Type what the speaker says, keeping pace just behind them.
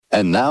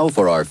And now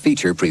for our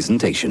feature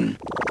presentation.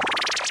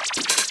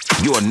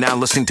 You are now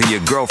listening to your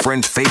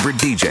girlfriend's favorite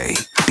DJ,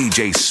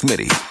 DJ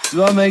Smitty.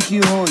 Do I make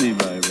you horny,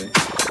 baby?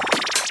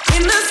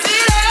 In the city.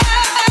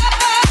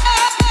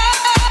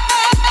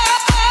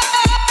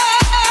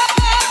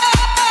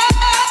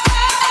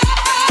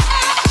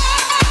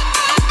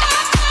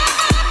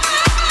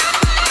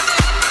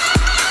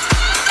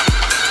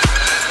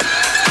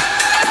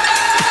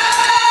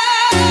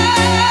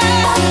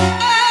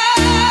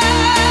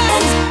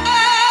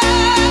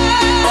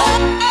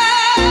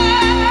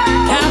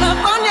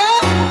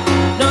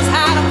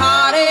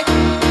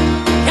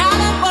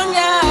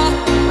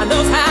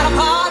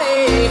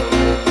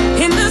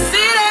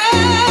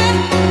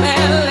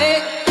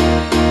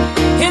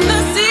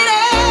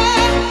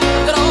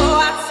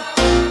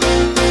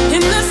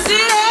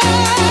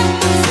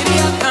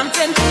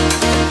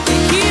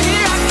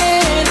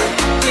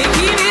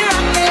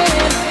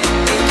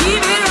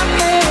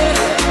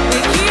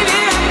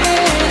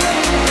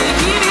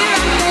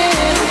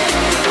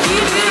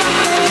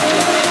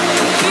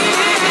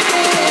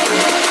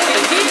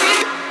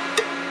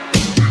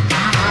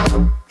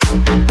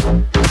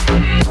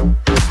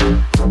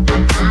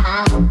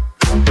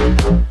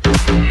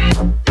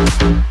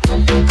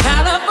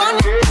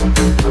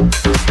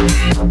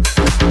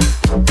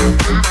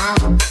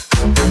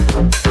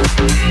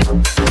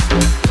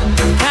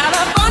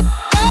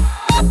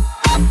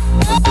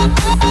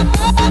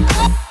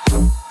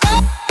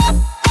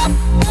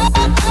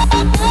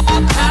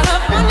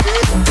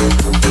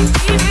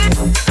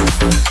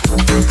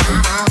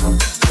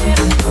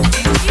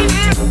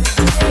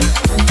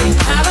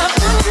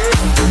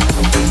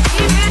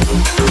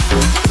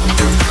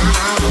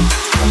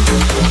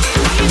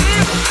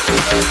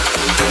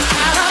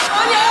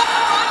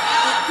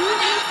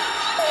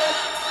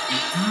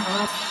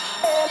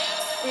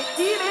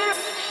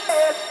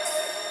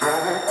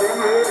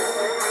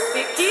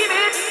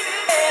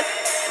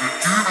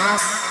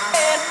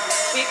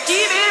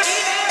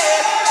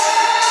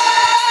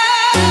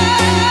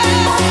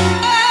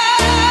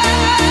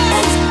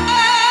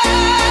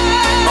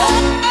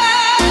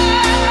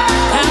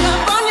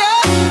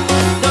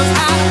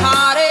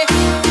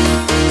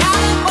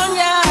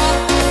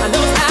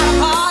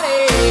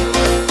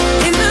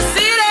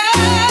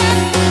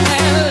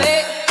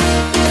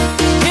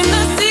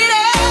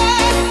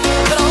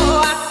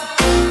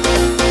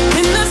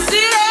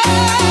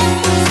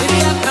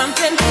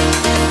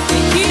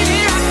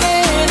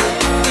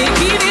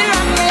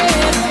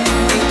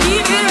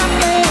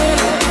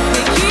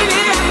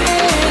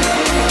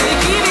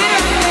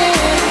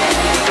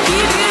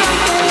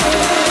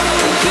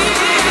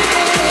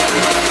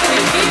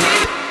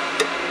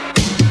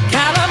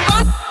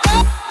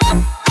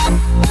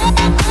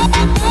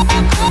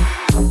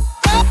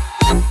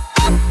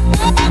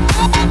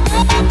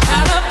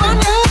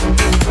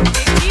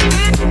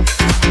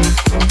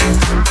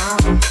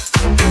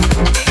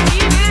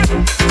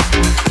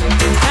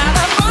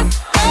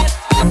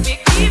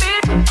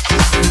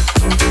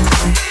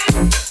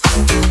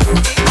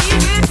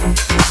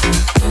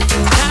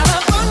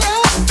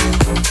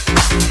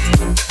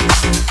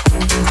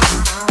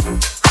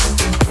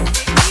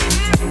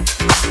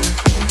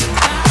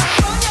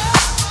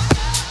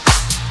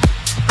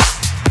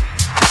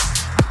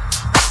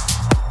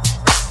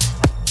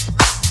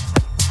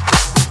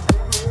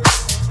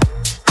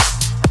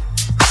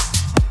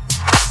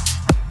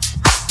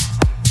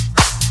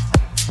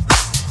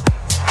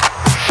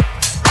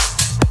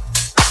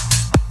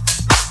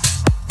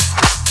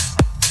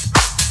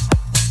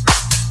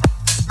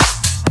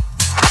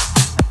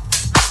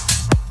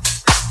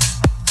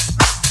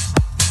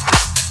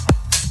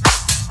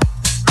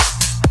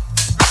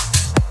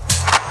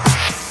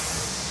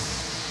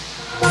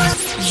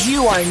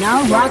 You are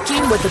now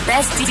rocking with the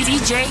best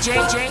DJ.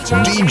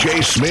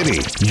 DJ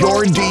Smitty,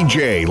 your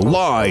DJ,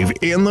 live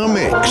in the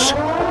mix.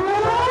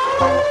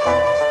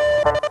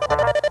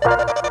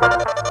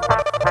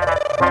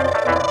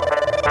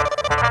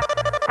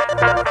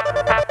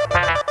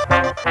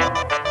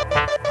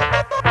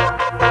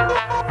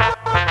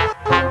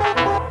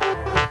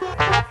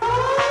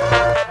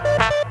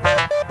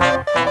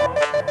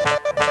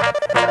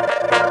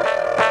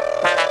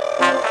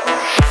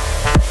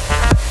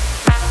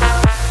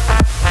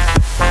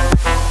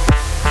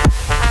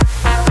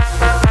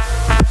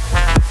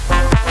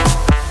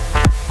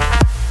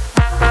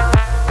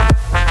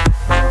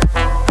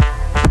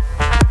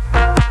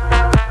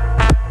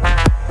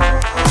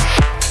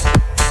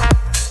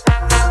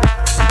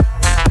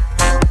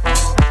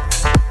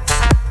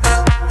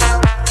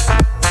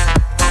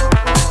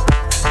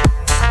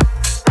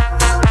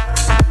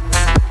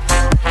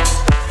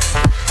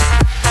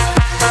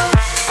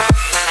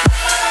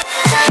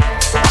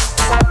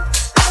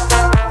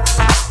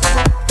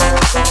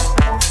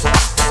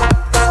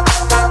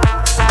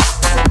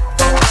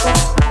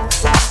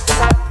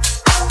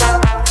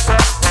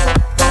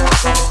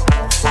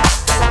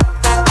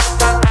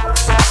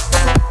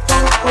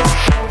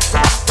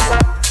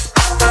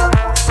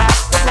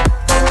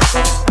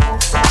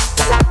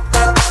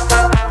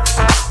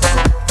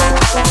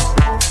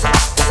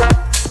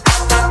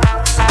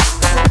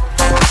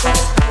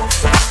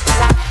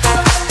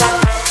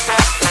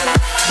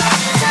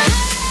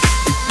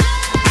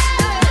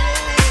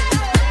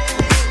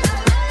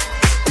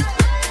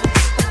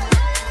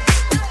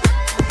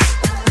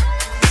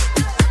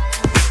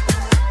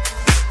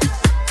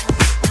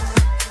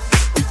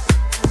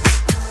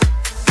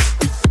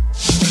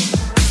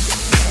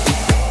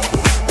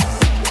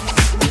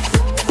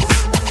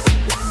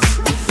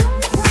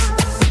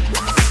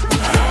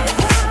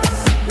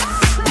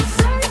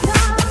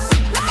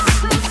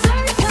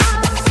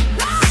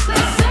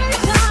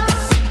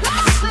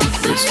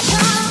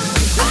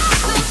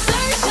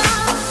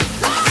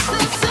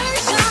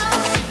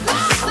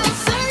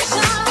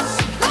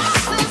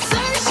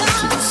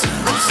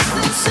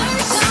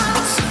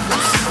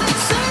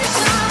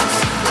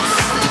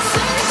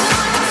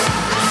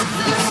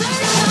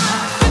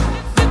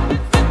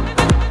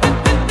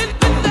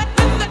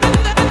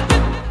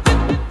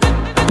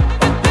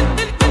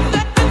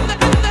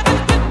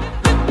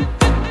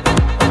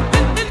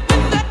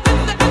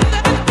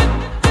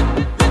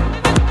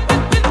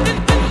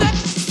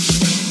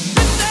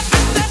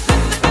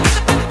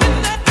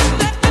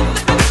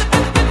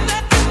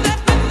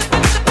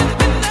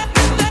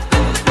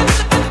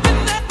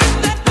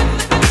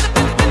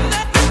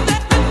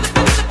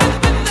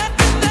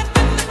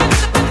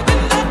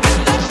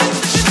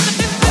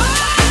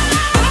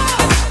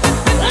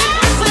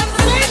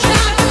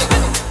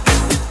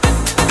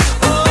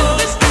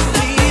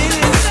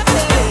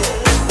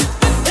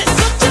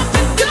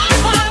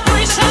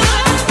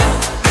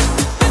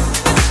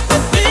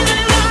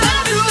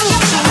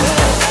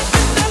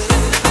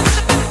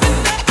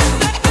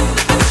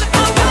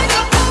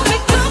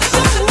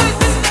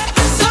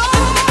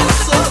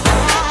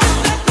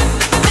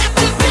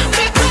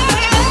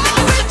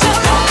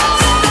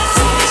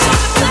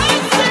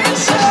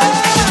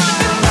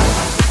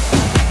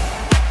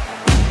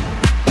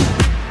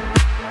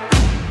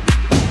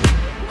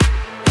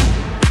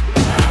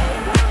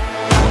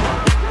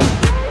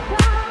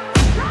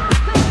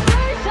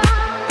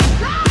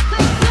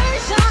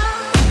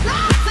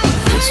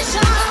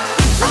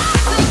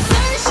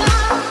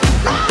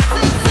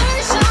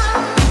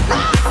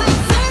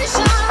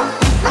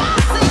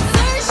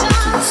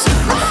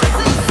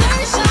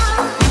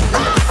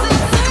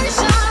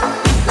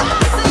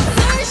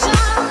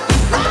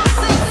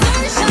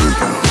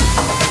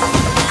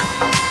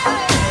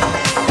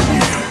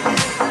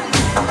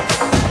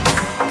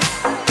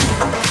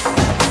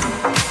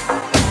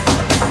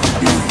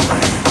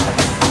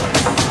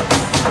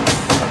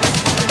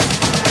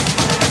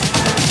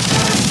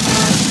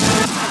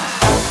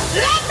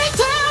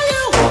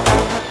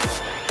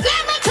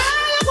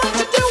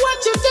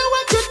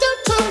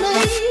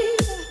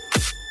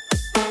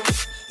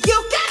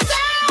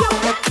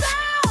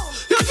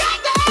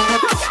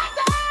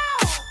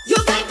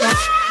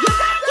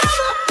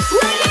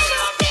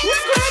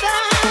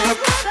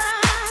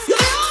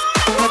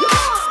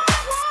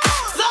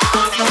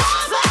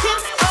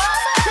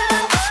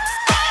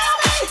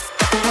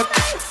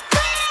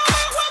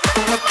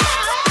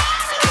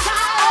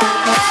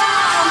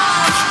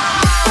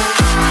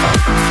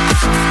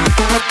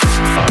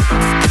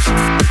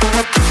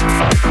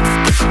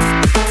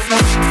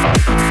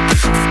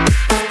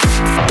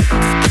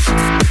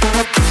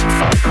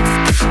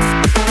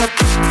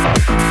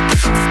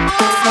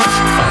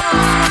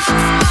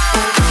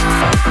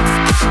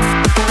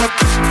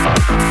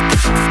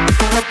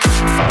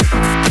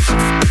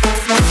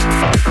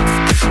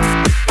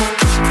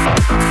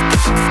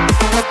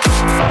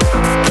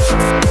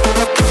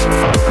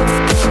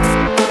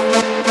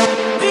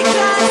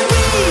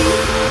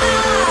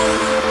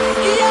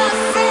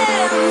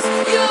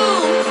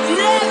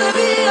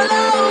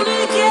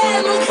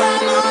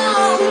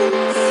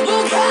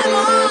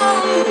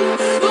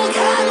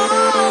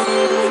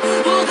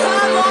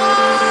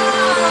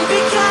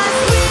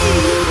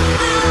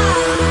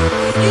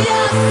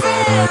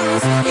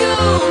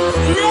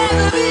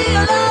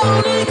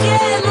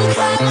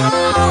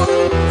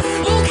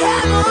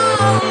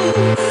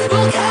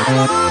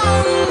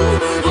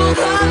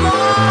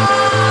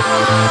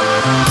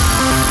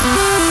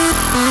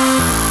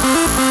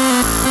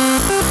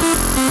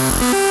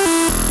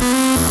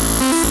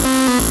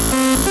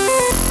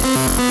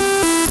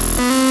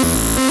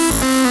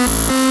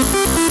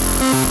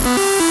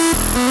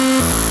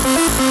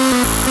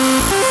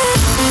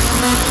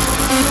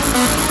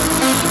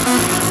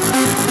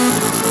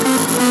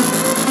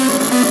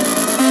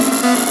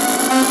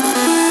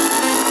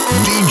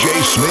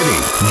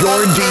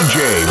 your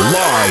DJ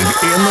live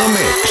in the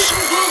mix.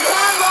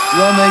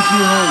 Gonna make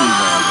you horny,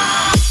 baby.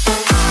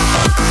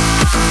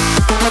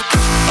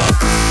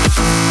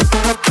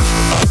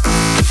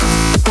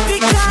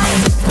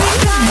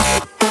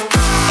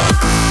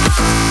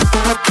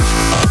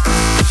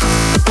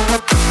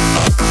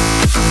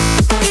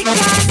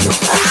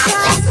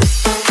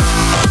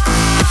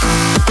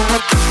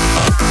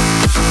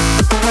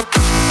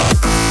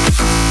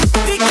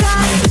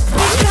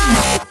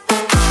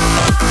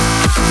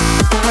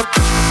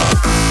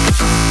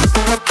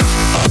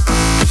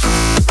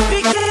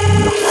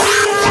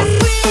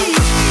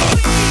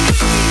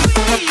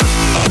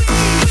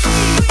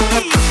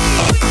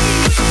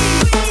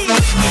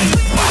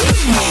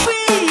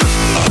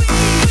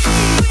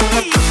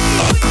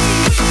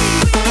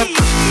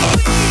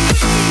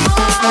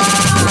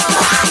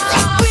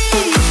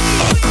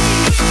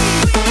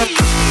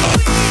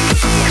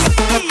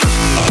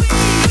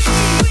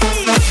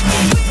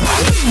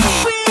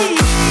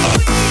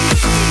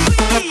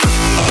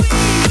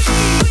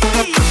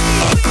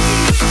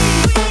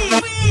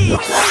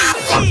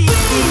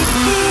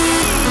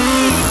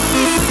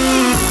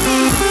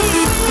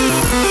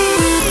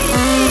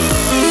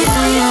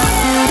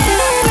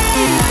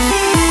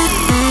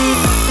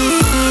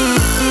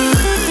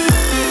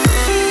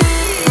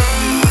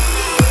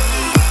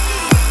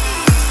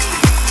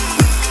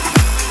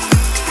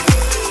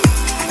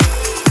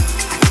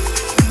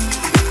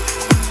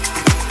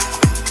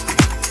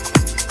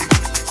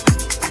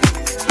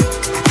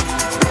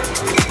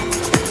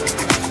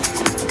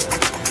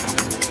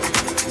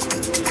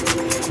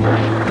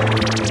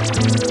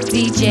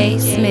 DJ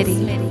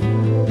Smitty.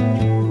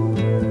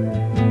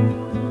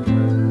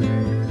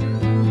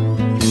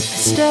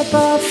 Step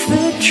off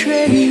the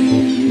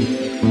train,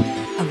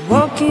 I'm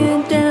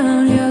walking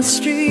down your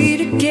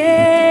street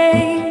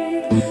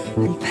again,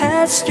 and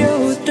past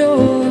your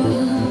door,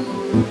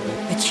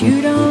 but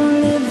you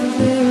don't live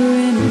there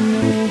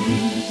anymore.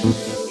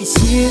 It's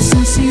years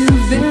since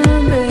you've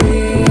been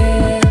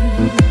there,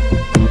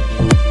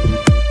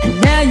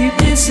 and now you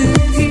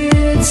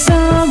disappeared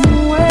somewhere.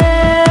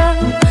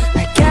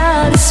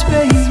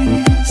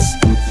 Space,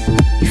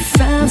 you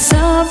found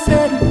some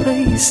better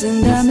place,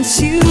 and I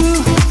miss you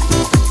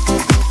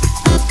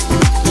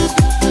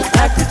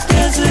like the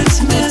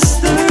deserts miss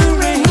the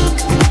rain,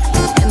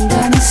 and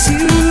I miss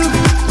you,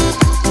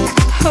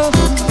 oh,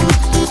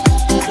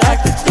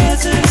 like the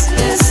deserts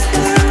miss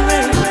the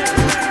rain.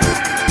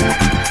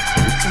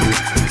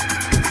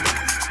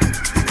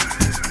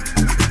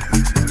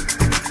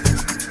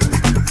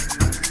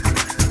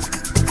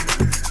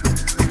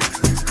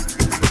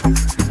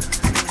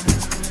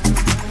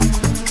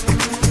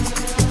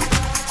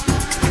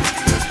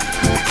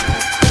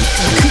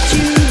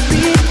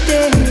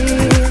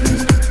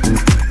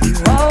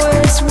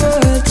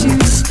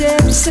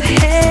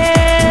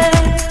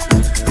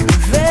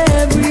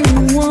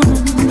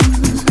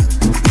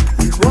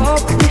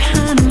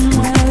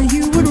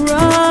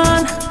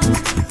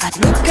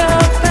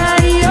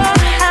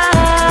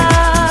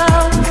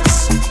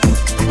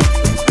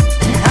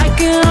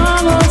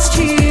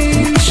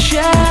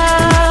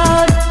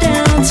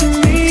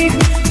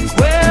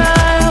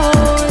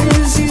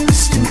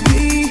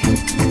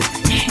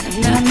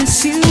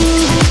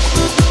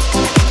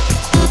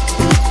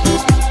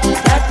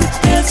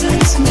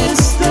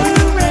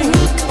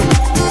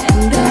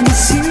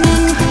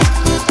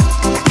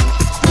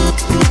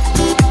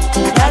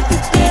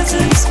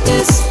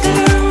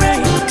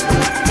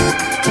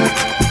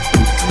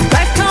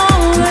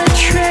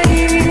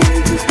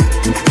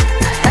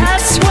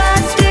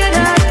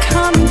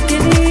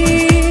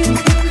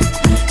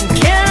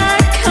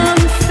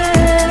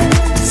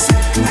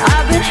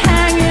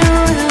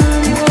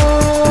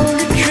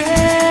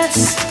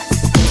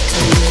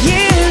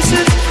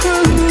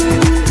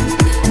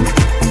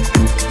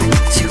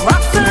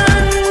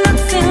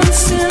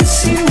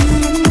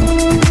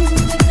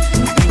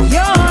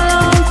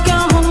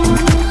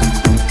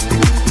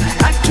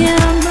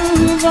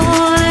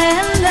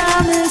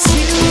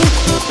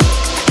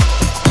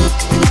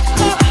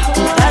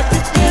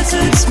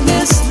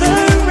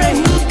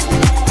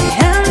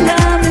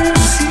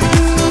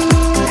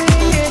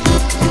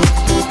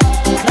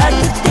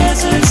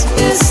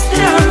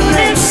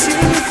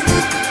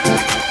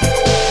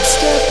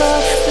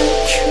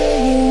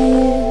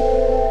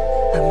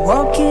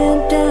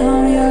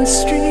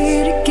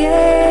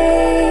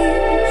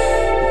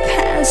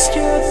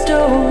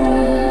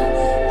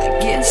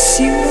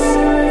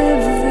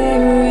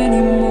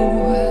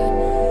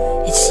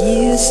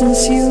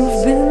 Since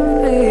you've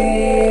been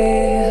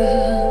there,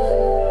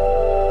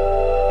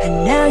 and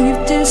now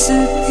you've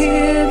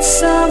disappeared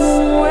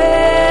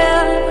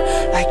somewhere,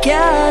 like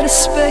out of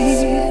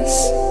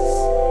space.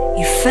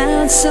 You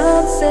found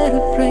some better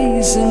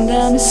place, and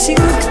I miss you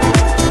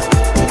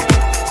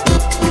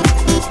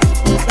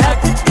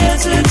like the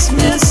deserts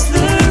miss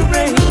the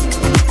rain,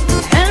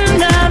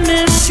 and I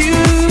miss you,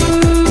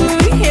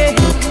 yeah,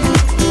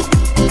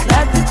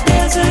 like the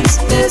deserts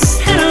miss,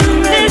 and I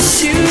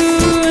miss you,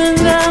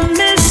 and I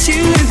miss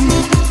you.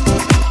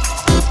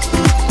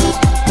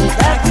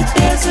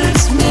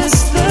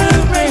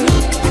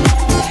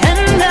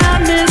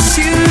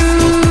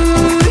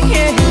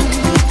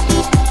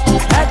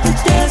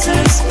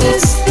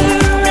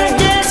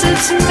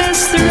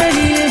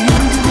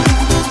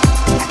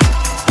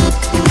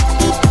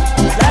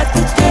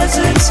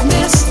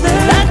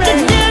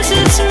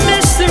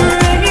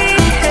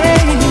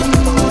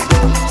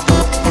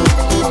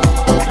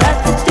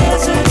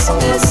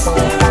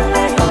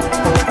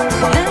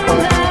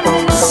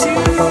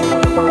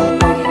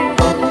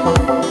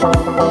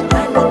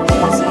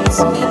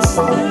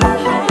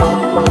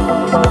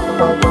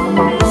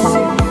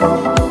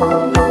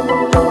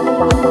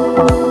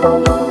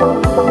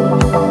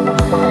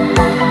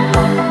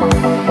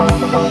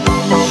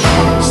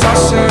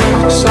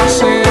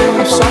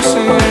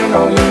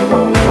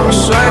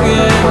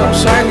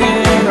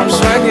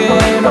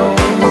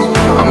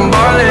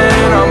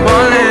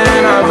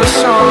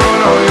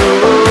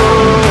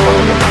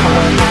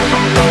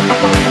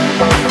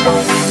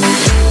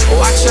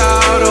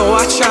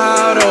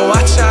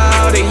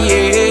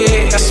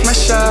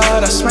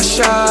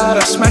 out,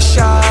 I smash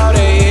out,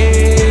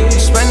 ayy.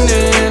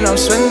 I'm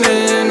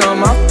spending on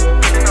my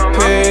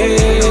pay.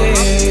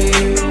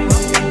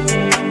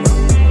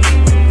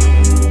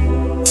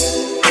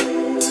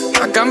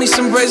 I got me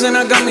some braids and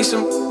I got me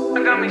some.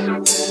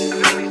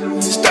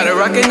 Started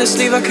rocking the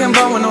sleeve, I can't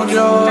buy with no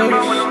George.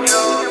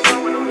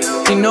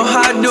 You know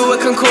how I do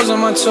it, can close on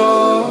my toes.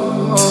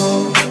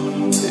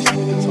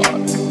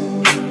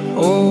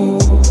 Oh,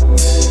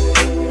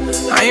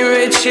 I ain't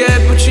rich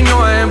yet, but you know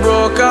I ain't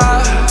broke,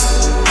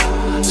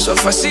 so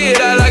if I see it,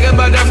 I like it,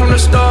 buy that from the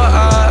store,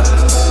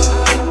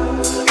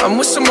 I'm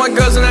with some white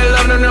girls and they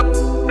love them,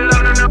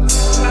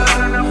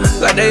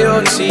 like they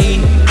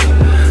OT,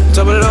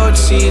 double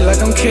OT,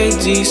 like I'm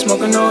KD,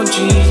 smoking OG.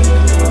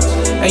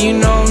 And you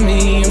know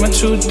me, my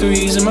 2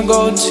 3s and my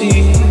gold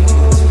tee.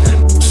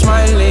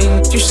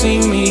 Smiling, you see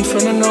me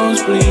from the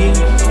nosebleed.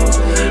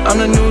 I'm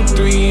the new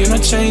 3 and I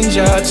change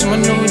out to my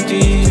new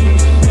D.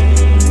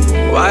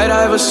 White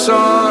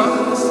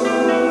Iverson.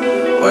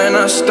 When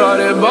I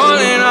started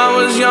balling, I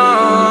was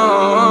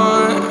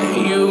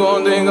young. You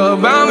gon' think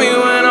about me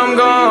when I'm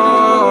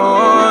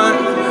gone.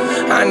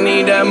 I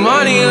need that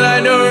money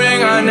like the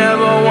ring I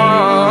never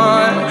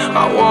won.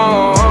 I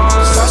want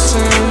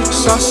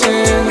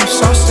saucing, I'm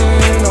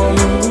saucing on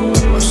you.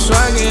 I'm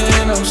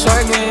swagging, I'm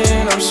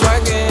swagging, I'm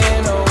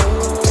swagging on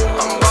you.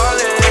 I'm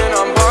ballin',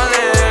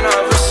 I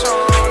have a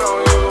song on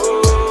you.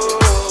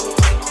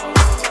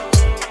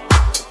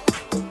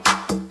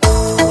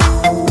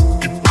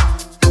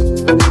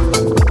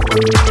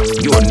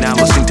 You are now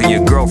listening to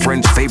your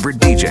girlfriend's favorite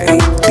DJ,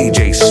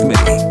 DJ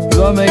Smitty.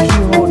 What makes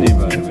you horny,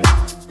 baby?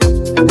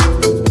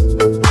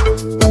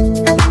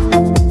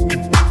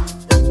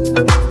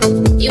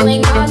 You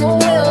ain't got no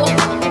will.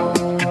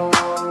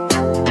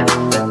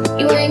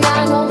 You ain't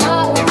got no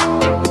heart.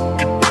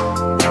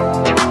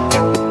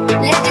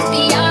 Let's just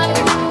be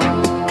honest.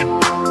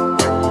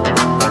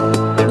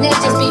 Let's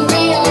just be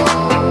real.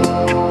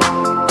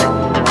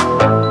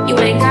 You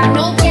ain't got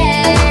no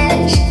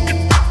cash.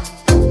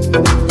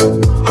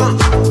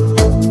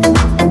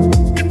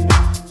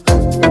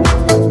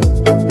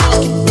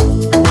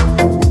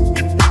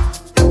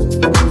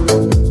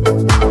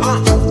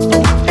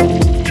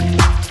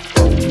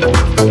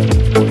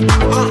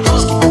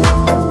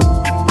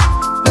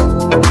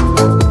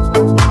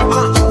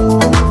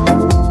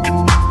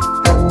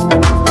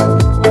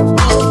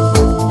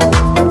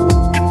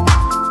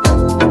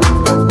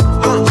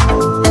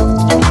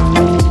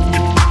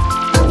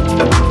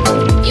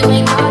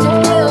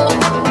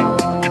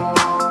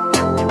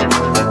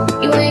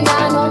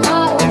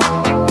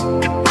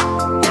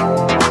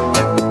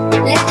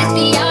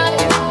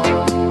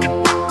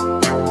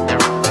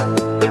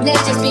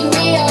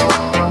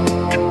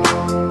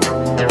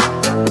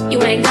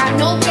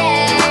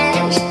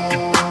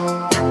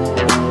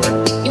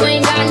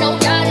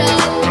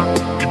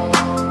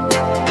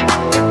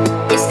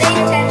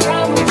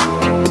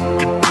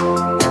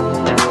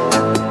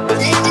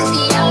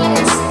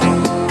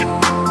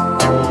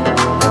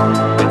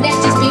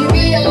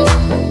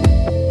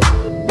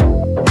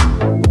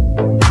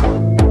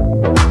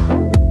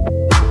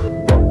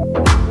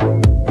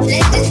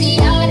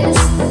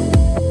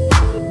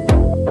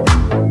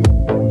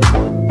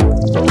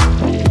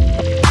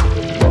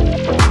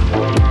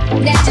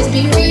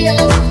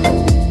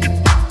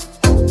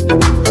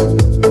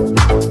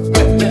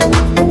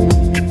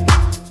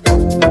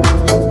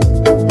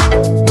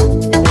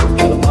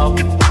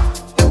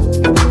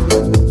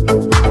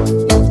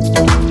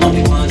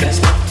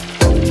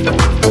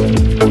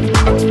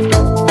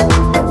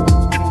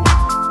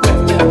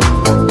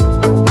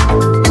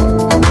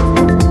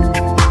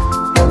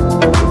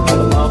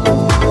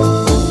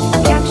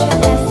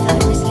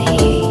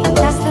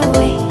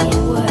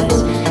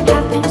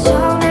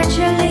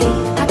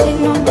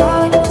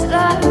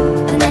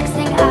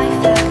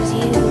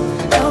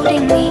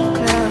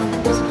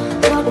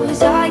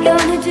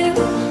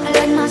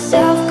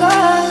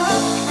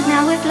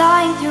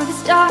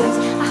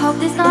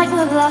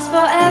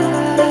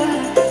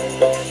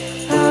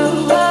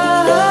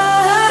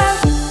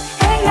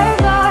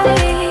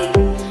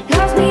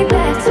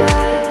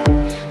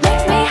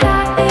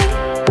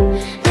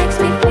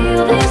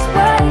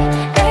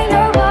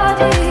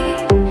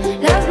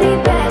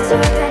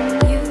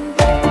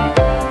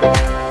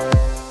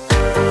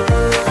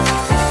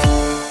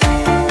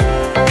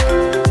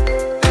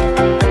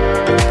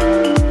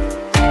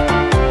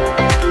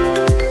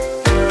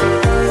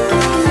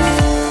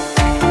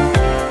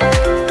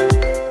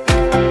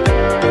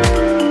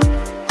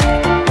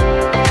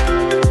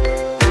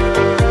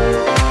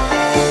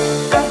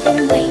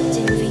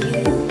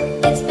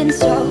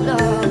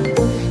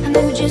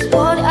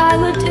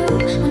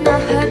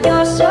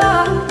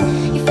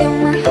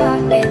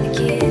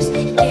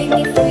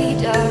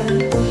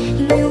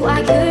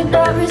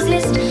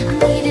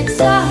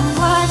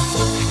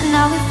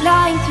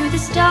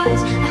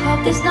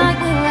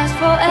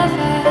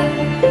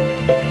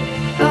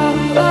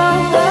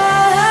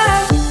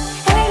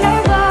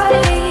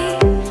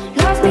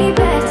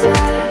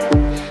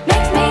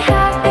 Makes me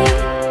happy,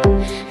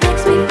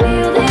 makes me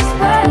feel this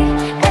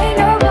way.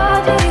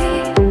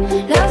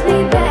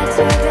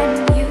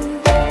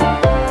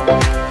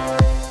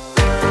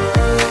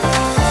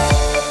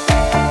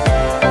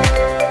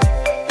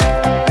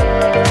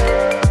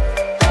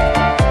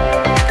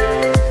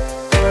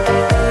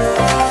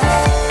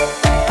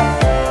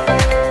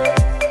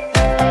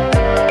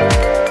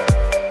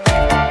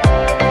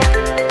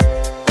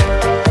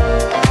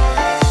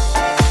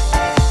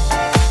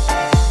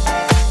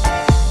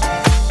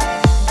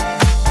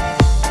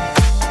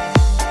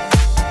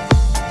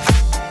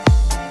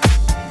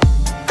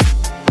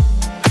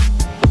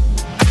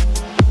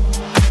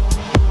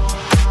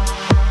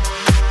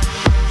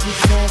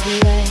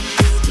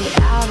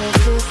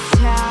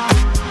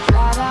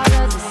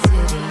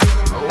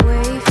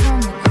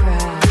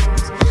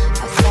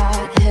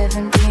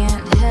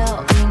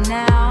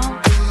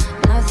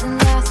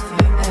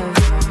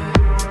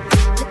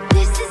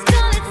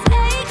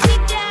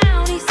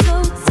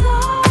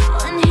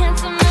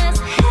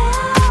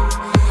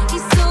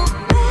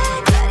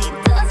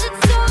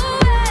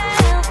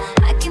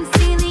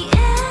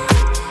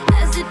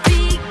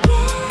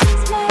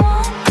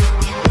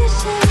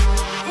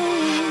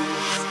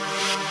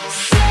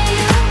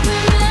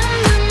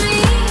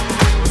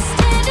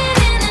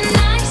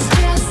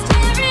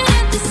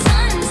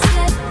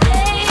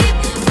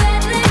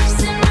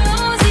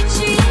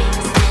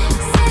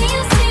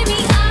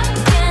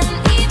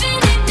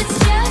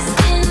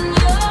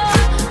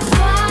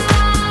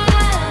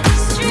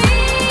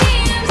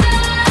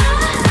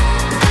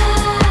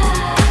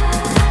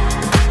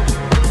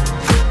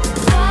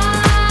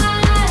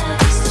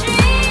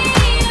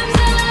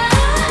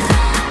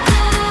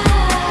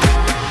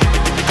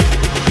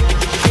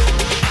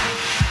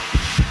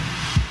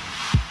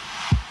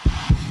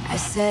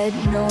 said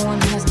no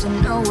one has to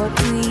know what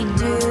we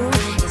do.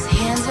 His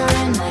hands are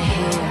in my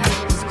hair,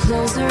 his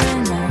clothes are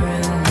in my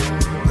room,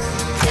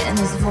 and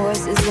his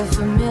voice is a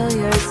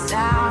familiar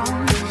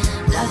sound.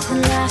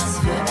 Nothing lasts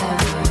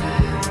forever,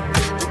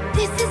 but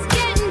this is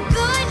getting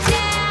good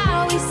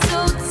now. He's so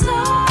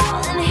tall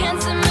and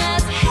handsome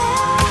as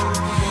hell.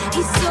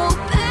 He's so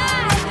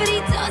bad, but he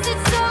does it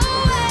so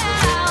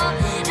well.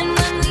 And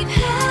when we've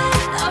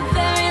had our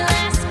very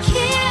last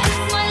kiss,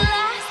 my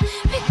last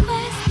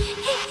request is,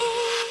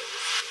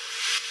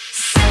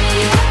 say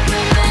you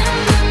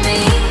remember me,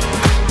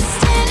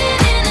 standing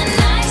in a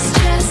nice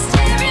dress,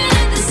 staring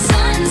at the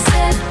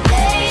sunset,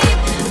 babe,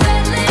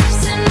 red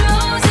lips and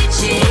rosy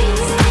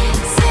cheeks.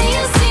 Say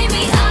you'll see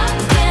me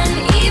again,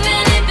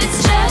 even if it's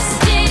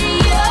just in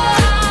your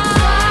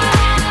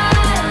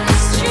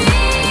wildest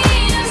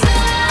dreams.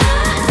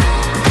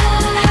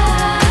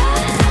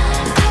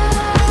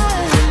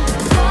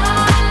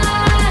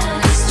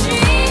 Wildest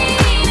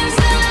dreams.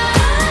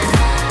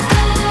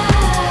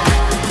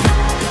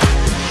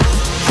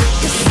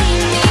 You see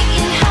me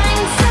in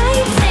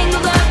hindsight,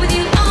 tangled up with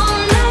you all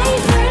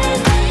night,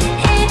 burning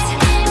it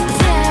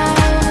down.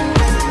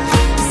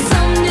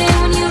 Someday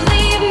when you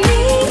leave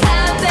me,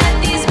 I bet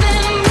these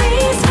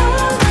memories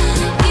follow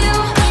you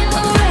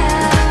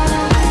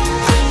around.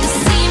 You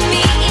see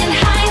me in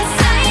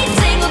hindsight,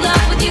 tangled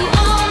up with you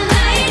all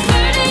night,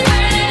 burning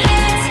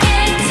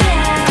it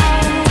down.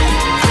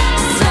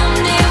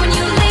 Someday when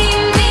you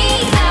leave me,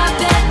 I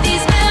bet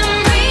these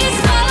memories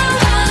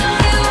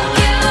follow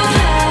you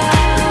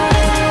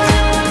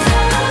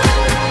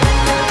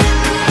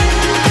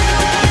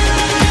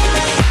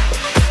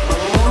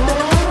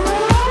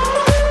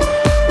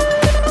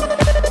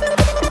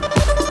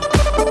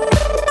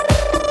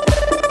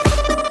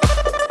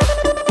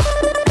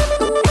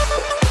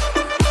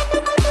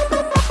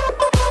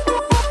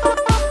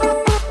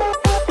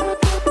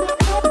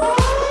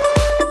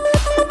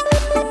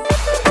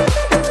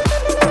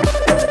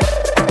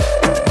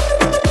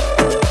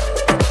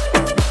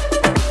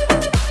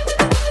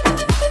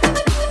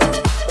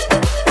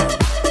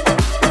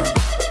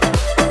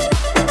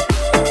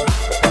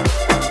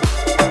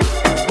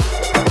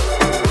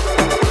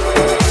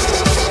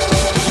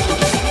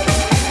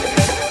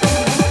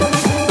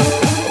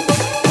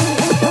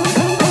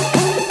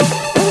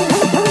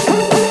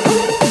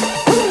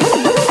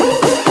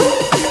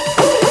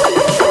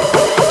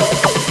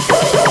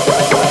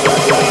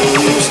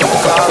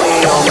Call me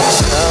on my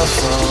cell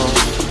phone.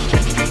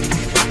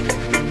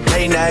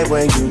 Late night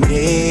when you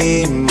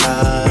need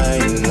my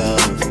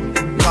love.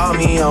 Call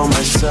me on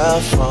my cell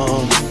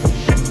phone.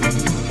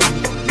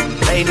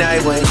 Late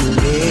night when you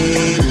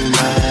need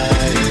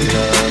my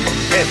love.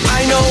 And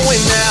I know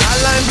when that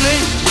hotline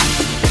bling,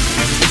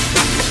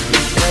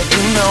 that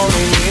can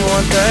only mean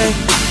one thing.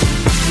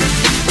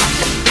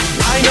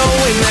 I know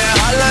when that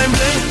hotline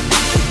bling,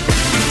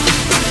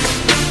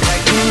 that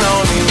can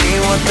only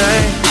mean one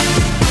thing.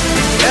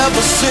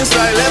 Ever since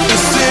I left the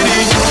city,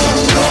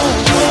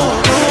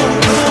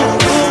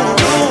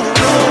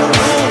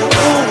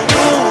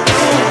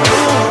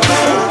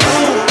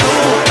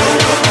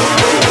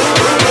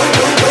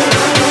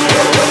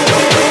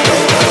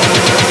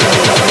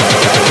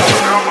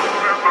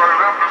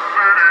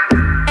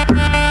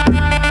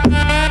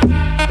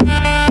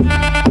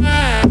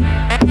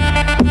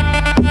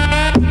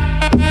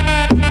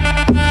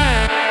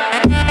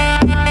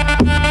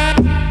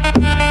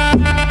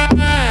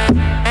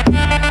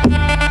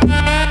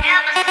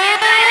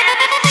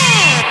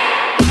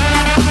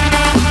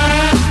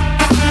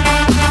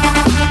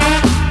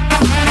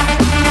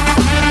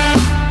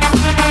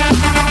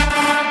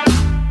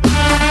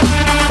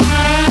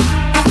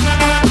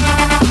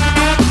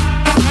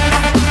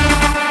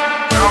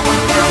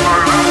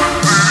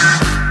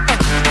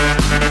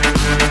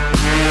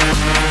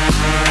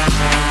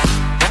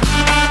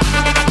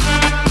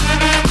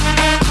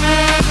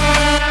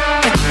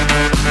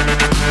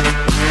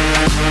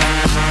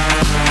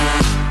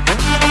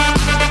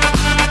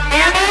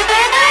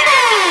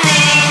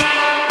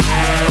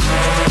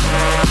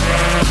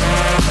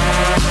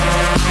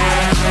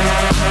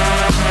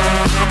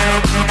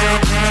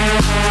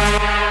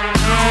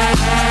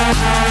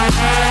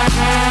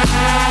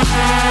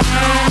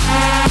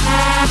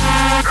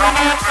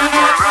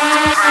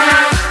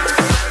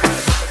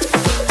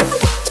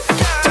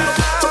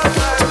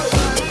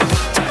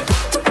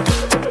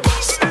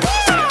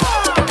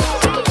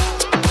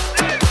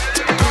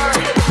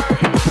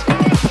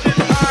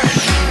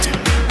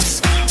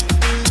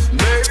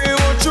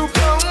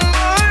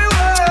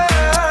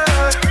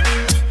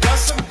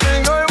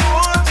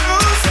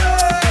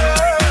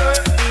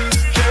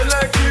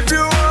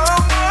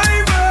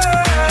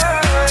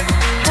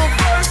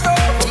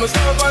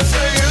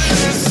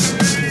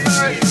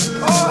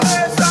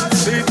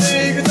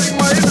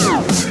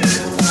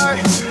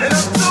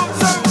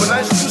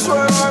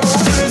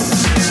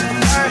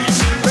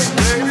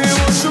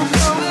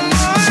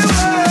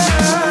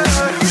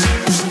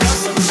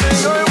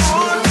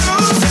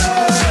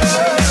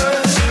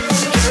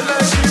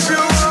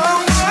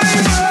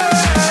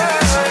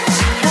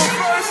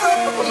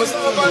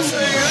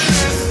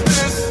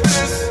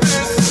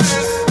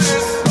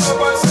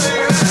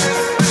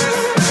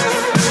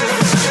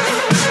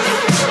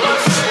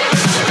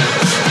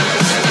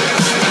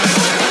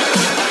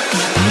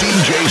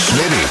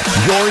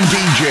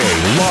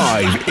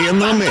 live in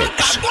the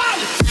mix.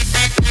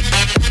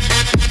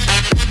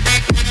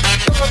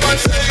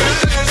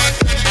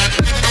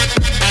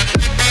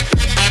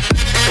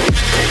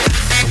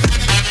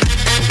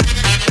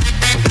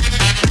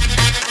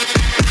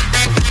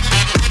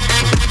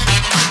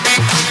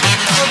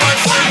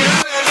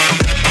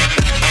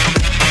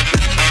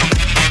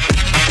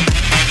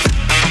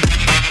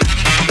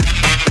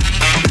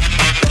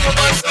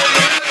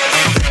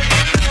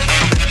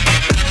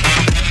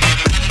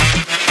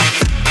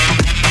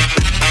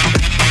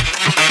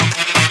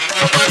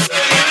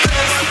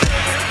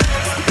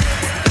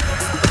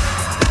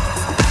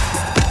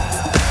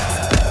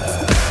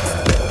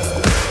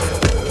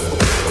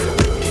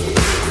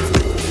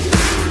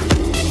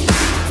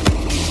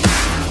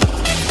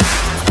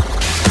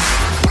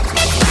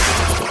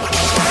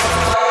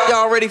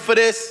 Ready for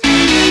this?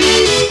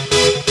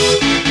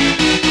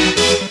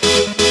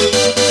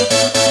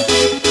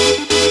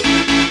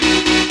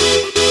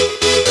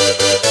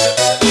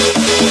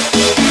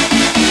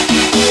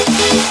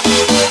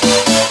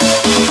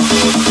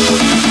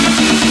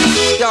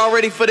 Y'all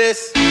ready for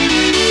this?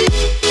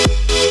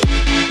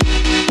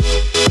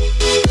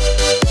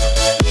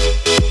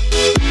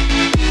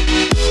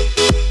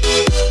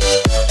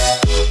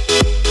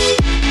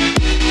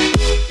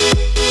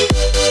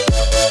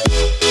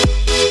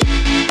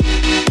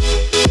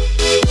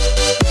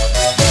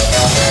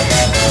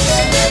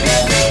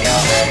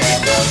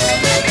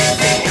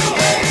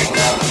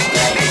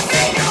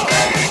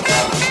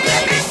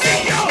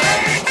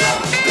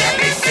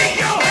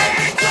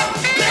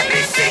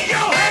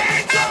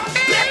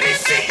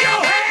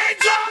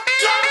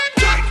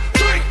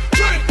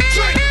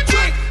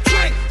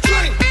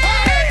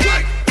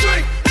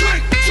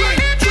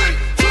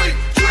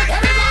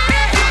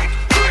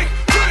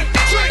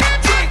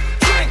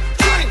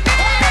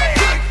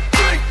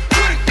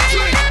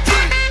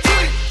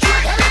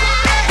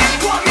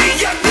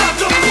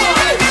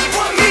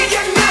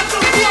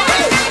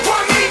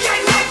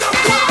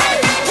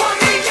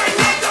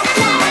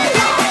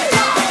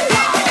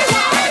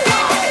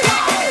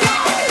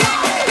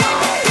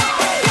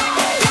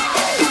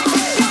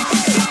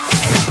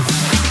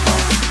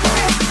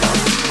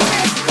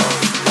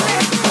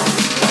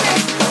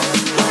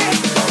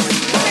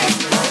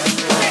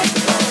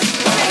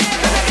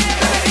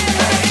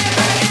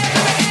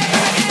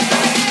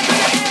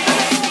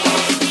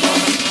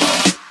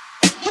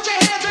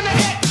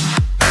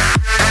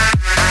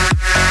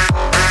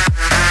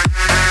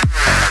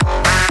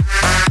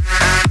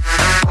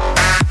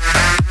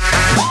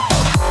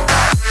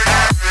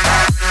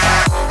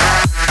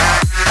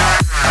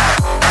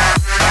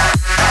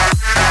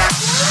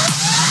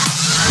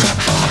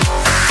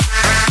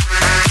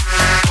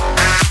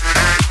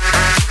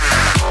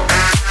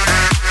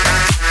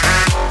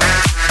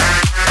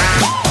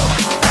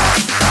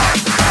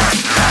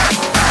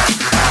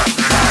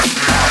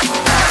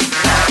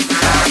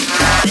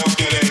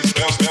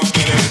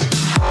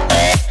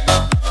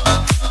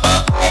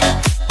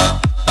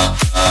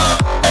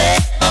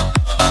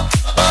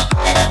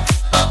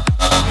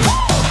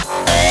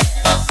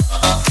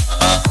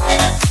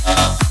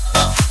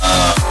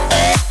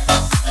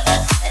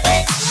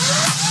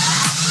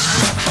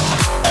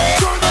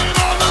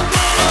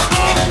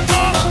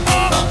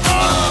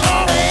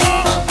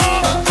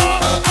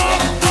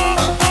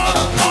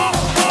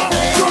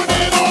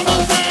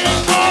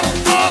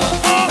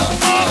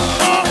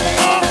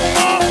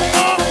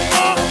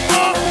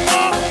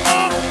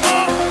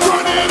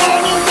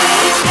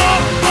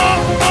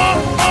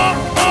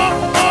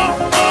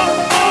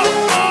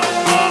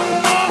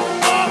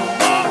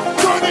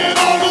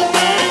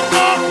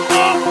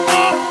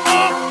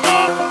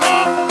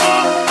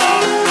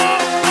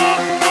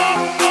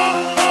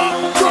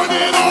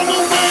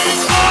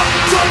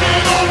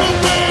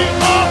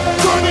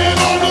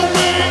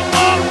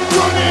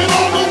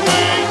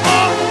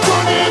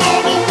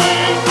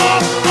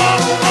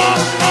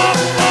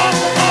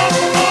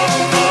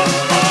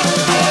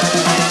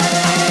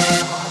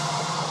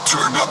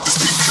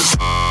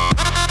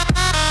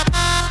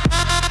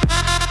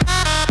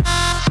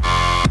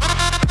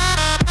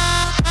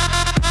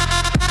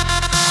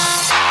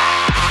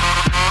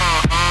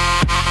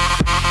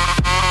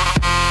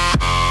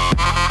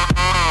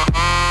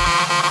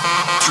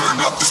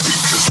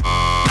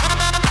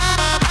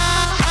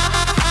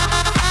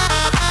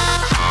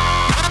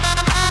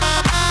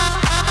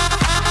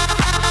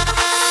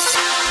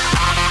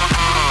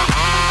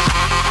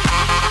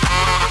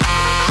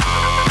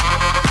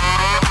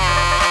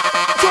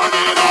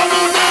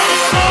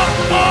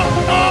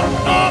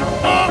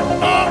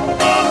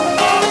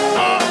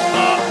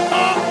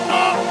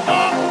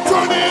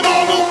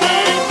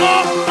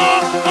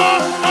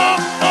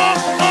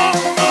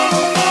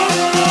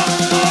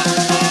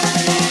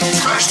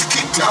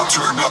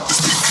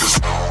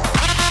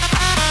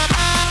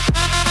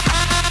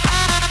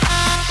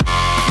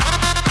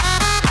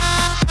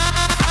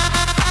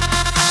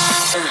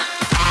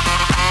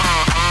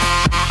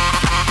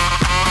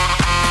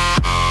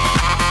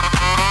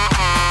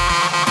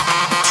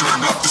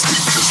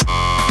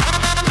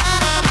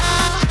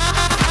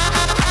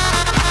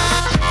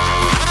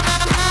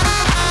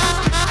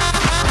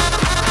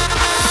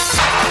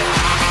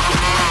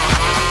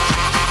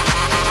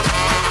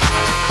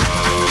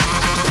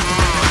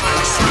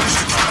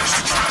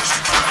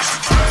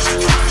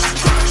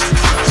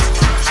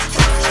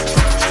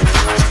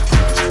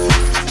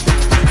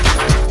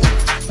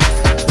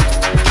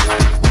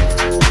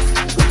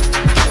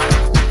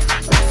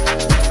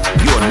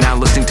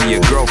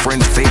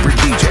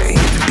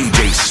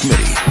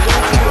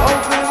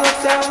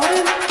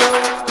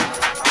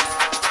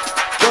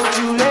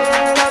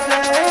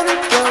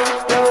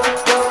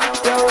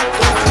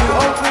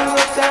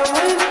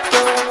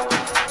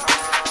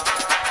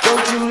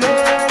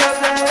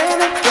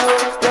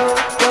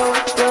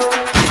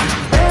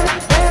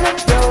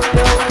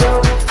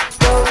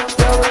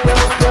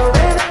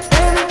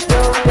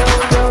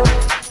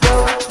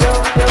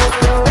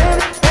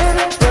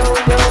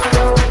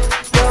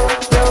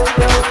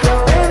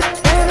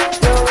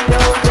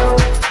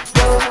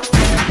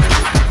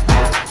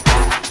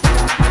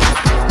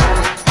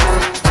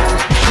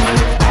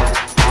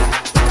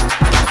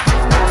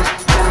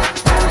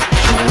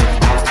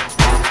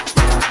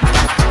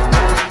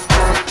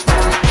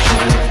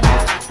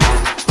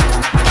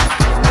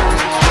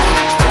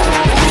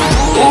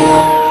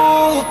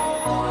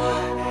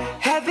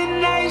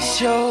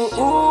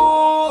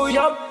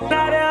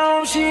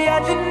 home, she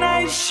at the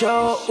night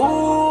show.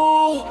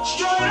 Ooh,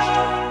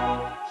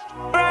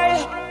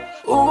 right.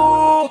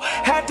 Ooh,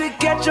 had to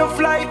catch a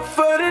flight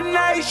for the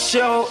night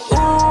show.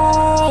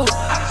 Ooh,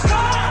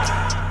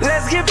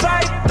 let's get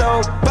right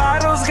though.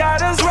 Bottles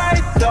got us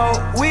right though.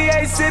 We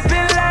ain't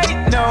sipping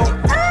light, no.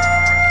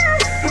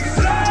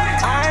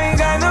 I ain't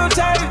got no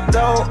type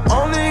though.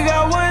 Only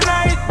got one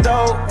night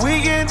though.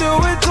 We can do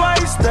it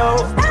twice though.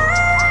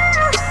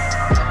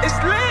 It's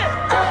lit.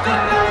 At the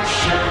night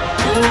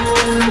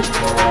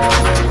show.